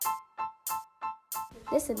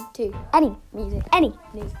listen to any music, any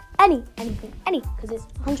news, anything, because it's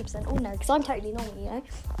 100% ordinary, because I'm totally normal,